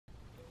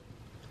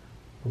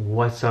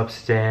What's up,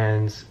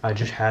 Stans? I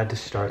just had to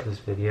start this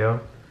video.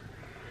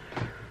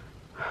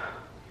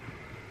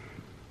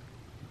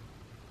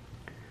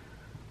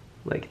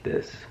 Like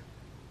this.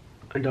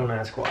 And don't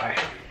ask why.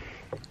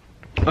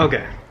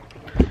 Okay.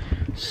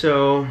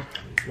 So,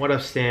 what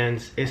up,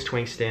 Stans? It's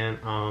Twink Stan.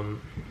 I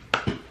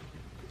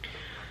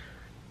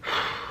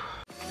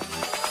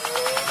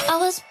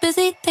was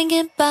busy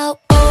thinking about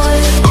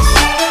boys.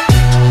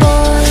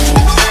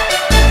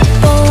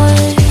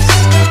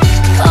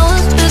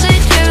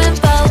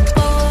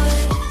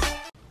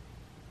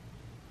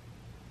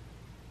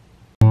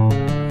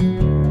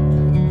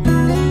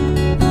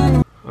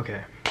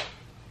 Okay.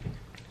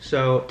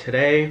 So,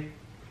 today...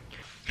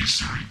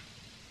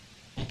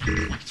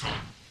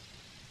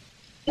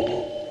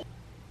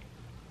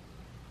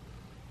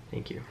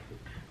 Thank you.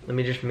 Let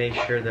me just make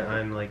sure that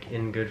I'm like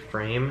in good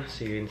frame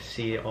so you can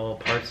see all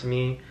parts of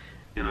me.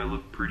 And I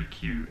look pretty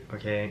cute.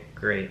 Okay,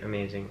 great,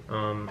 amazing.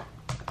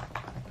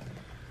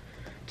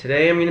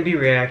 Today I'm gonna be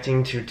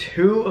reacting to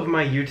 2 of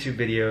my YouTube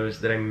videos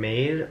that I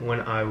made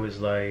when I was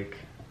like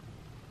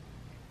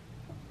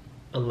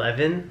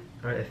 11.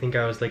 I think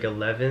I was like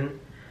 11.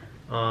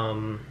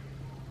 One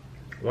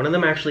of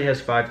them actually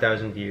has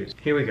 5,000 views.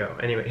 Here we go.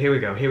 Anyway, here we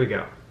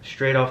go.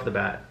 Straight off the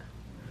bat.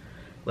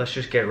 Let's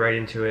just get right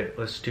into it.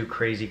 Let's do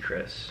Crazy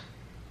Chris.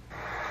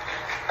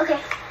 Okay.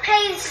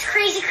 Hey, this is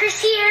Crazy Chris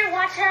here.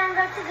 Watch what I'm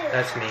about to do.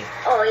 That's me.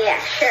 Oh yeah,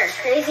 sure.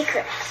 Crazy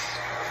Chris.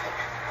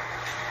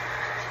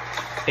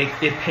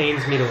 It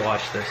pains me to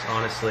watch this,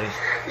 honestly.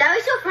 That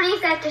was so funny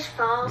if that just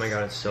falls. Oh my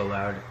god, it's so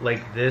loud.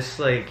 Like this,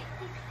 like,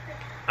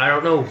 I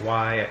don't know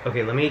why.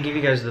 Okay, let me give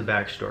you guys the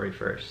backstory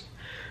first.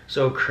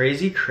 So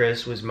Crazy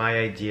Chris was my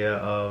idea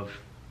of,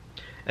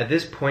 at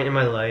this point in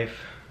my life,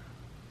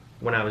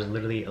 when I was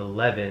literally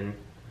 11,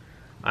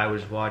 I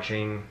was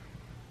watching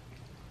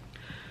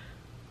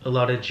a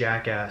lot of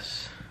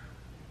Jackass,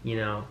 you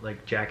know,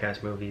 like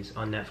Jackass movies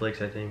on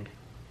Netflix, I think.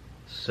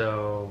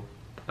 So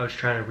I was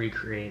trying to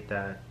recreate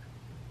that,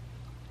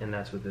 and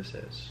that's what this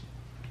is.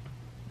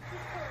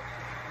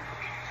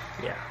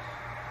 Yeah.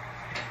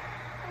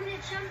 I'm gonna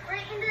jump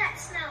right into that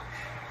snow.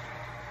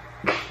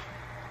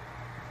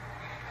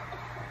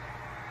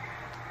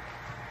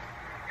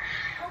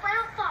 Hope I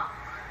don't fall.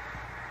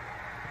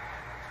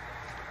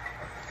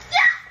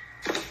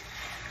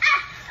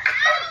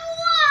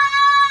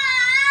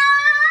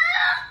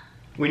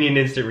 We need an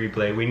instant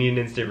replay. We need an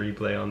instant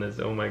replay on this.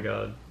 Oh my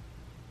god.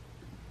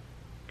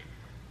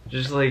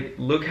 Just like,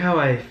 look how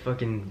I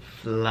fucking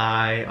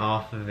fly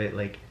off of it,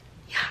 like,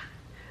 yeah.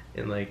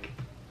 And like,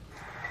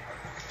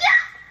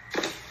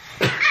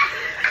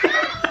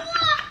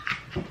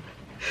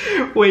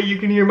 wait, you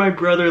can hear my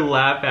brother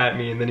laugh at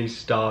me and then he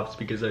stops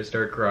because I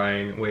start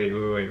crying. Wait,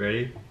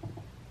 ready?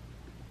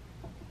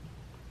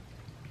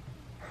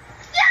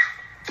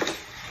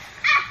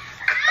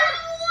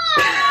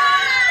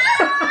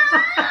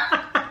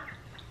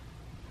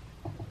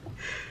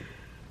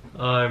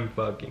 I'm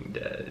fucking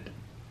dead.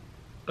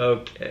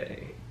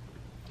 Okay.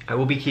 I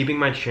will be keeping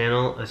my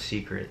channel a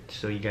secret,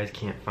 so you guys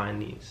can't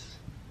find these.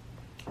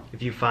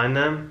 If you find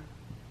them,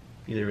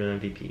 you're the real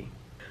MVP.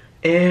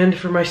 And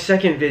for my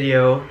second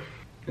video,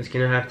 it's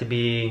gonna have to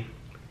be,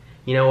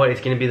 you know what, it's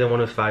gonna be the one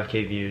with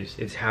 5K views.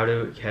 It's how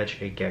to catch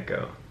a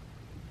gecko.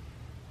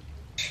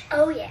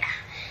 Oh yeah.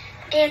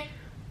 And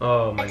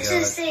Oh my I just god.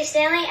 want to say,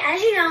 Stanley,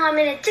 as you know, I'm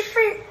in a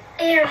different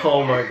area.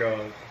 Oh my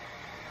god.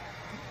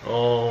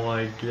 Oh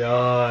my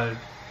god.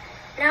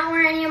 Not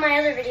where any of my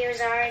other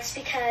videos are. It's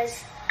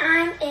because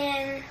I'm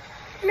in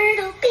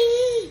Myrtle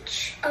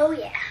Beach. Oh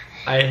yeah.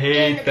 I hate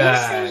And the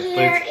that. biggest thing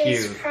But here it's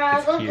is cute.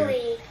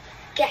 probably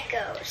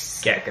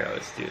geckos.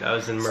 Geckos, dude. I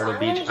was in Myrtle I'm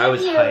Beach. gonna I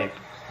was give you hype.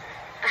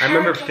 I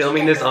remember how to catch a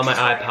filming this gecko on my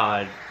tutorial.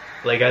 iPod.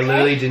 Like, I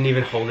literally didn't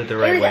even hold it the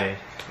right Here we go. way.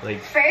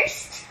 Like,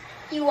 First,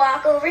 you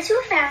walk over to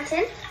a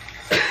fountain.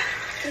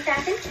 See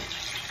fountain?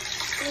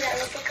 See that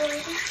little gecko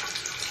right there?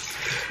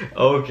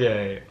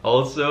 okay.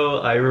 Also,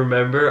 I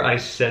remember I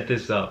set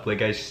this up.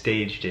 Like, I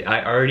staged it.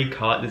 I already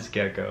caught this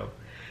gecko.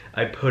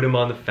 I put him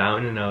on the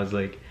fountain and I was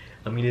like,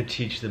 I'm gonna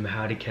teach them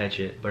how to catch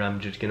it, but I'm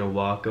just gonna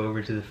walk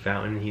over to the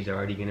fountain and he's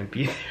already gonna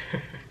be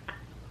there.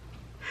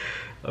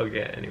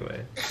 Okay,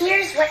 anyway.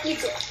 Here's what you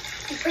do.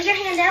 You put your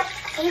hand out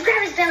and you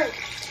grab his belly.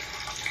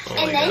 Oh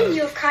And my then God.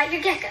 you've caught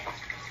your gecko.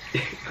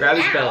 Grab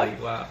his Now, belly.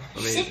 Wow.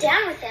 You Amazing. sit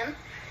down with him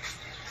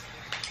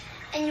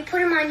and you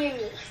put him on your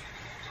knee.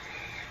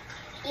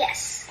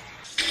 Yes.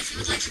 If you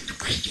would like him to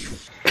bite you.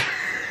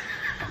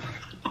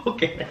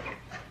 Okay.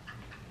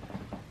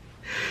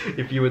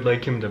 If you would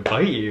like him to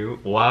bite you,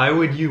 why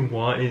would you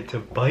want it to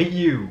bite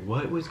you?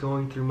 What was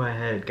going through my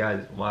head?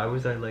 Guys, why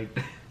was I like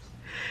this?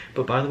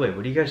 But by the way,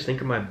 what do you guys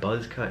think of my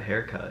buzz cut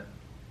haircut?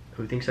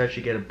 Who thinks I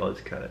should get a buzz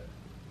cut?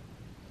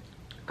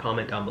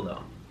 Comment down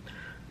below.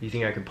 Do you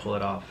think I could pull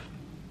it off?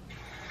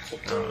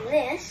 Keep doing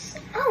this.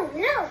 Oh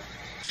no!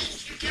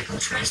 Your gecko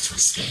tries to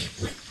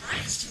escape, like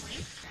Brian's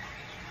doing.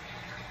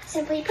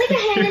 Simply put your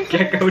hand in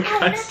front of Gecko his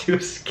tries head. to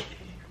escape.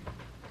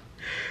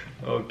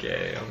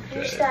 Okay, I'm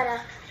You just dead.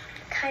 gotta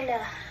kind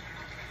of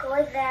go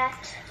like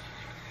that.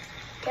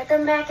 Get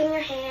them back in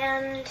your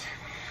hand.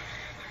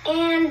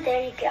 And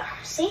there you go.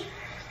 See?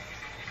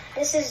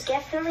 This is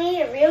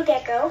definitely a real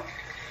gecko.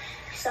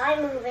 So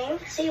I'm moving.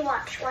 See,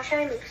 watch how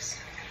he moves.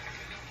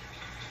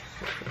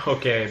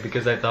 Okay,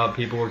 because I thought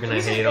people were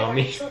gonna hate on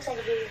me She looks like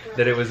a baby.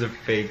 that it was a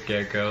fake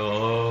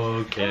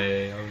gecko.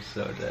 Okay, I'm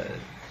so dead.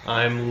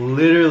 I'm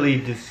literally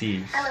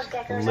deceased. I love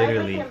geckos.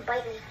 Literally. I'm making him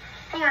bite me.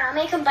 Hang on, I'll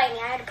make him bite me.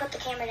 I had to put the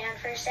camera down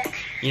for a sec.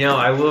 You know,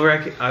 I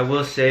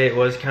will say it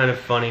was kind of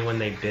funny when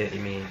they bit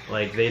me.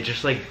 Like they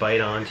just like bite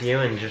onto you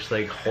and just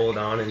like hold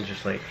on and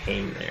just like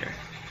hang there.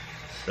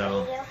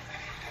 So. There you go.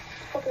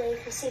 Hopefully you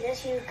can see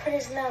this. You put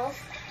his mouth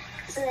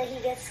so that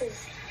he gets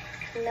his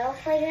mouth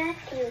like that.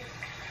 You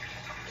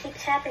keep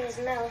tapping his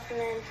mouth and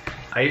then.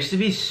 I used to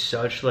be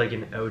such like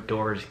an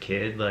outdoors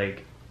kid.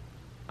 Like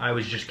I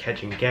was just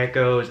catching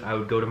geckos. I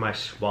would go to my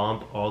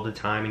swamp all the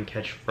time and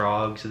catch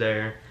frogs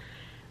there.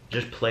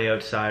 Just play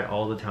outside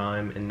all the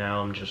time, and now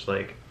I'm just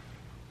like,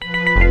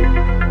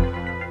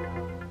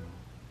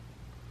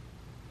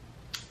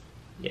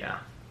 yeah,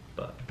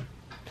 but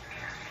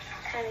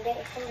Kind of get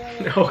your finger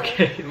in the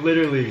okay,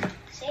 literally,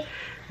 See?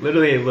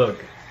 literally,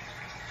 look,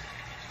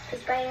 He's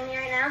biting me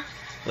right now.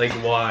 like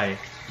why?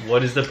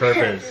 What is the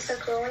purpose? This is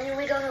so cool. When you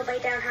wiggle, he'll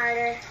bite down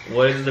harder.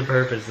 What is the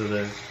purpose of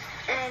this?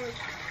 And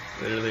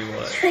Literally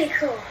what? it's pretty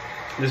cool.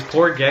 This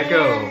poor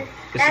gecko. And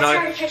It's that's not.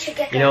 how to catch a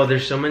gecko. You know,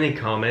 there's so many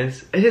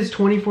comments. It has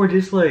 24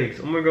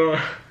 dislikes. Oh my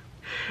god.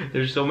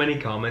 There's so many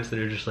comments that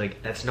are just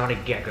like, that's not a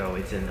gecko,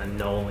 it's an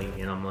anole.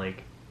 And I'm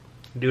like,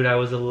 dude, I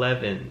was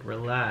 11.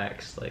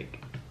 Relax.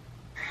 Like,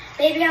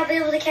 Maybe I'll be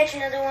able to catch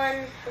another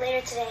one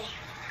later today.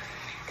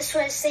 This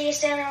was Say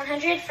Stanley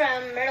 100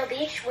 from Myrtle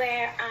Beach,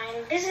 where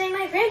I'm visiting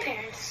my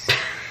grandparents.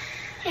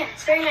 Yeah,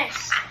 it's very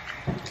nice.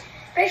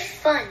 Very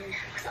fun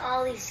with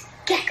all these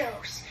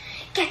geckos.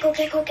 Gecko,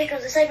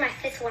 geckos. It's like my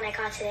 5th one I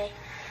caught today.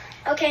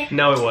 Okay.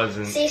 no, it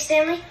wasn't. Say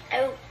Stanley,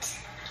 out.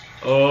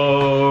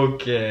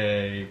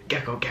 Okay.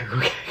 Gecko.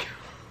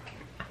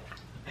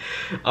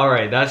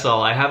 Alright, that's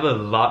all. I have a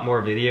lot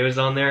more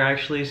videos on there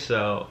actually,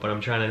 so, but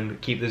I'm trying to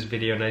keep this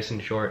video nice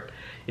and short.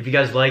 If you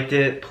guys liked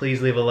it,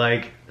 please leave a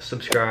like,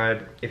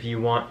 subscribe. If you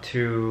want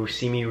to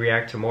see me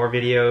react to more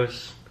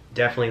videos,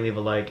 definitely leave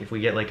a like. If we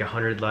get like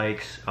 100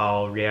 likes,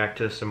 I'll react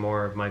to some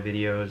more of my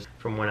videos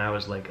from when I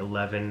was like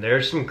 11.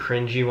 There's some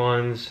cringy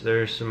ones,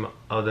 there's some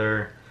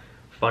other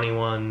funny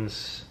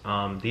ones.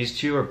 These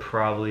two are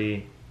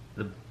probably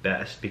the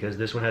best because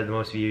this one had the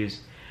most views.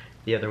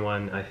 The other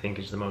one I think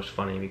is the most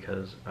funny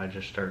because I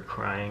just started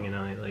crying and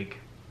I like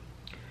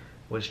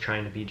was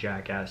trying to be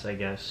jackass, I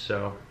guess.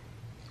 So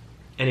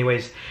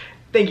anyways,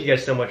 thank you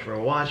guys so much for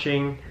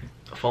watching.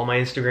 Follow my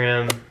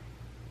Instagram.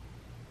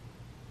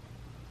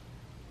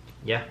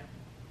 Yeah,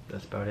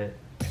 that's about it.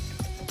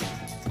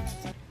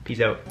 Peace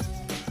out.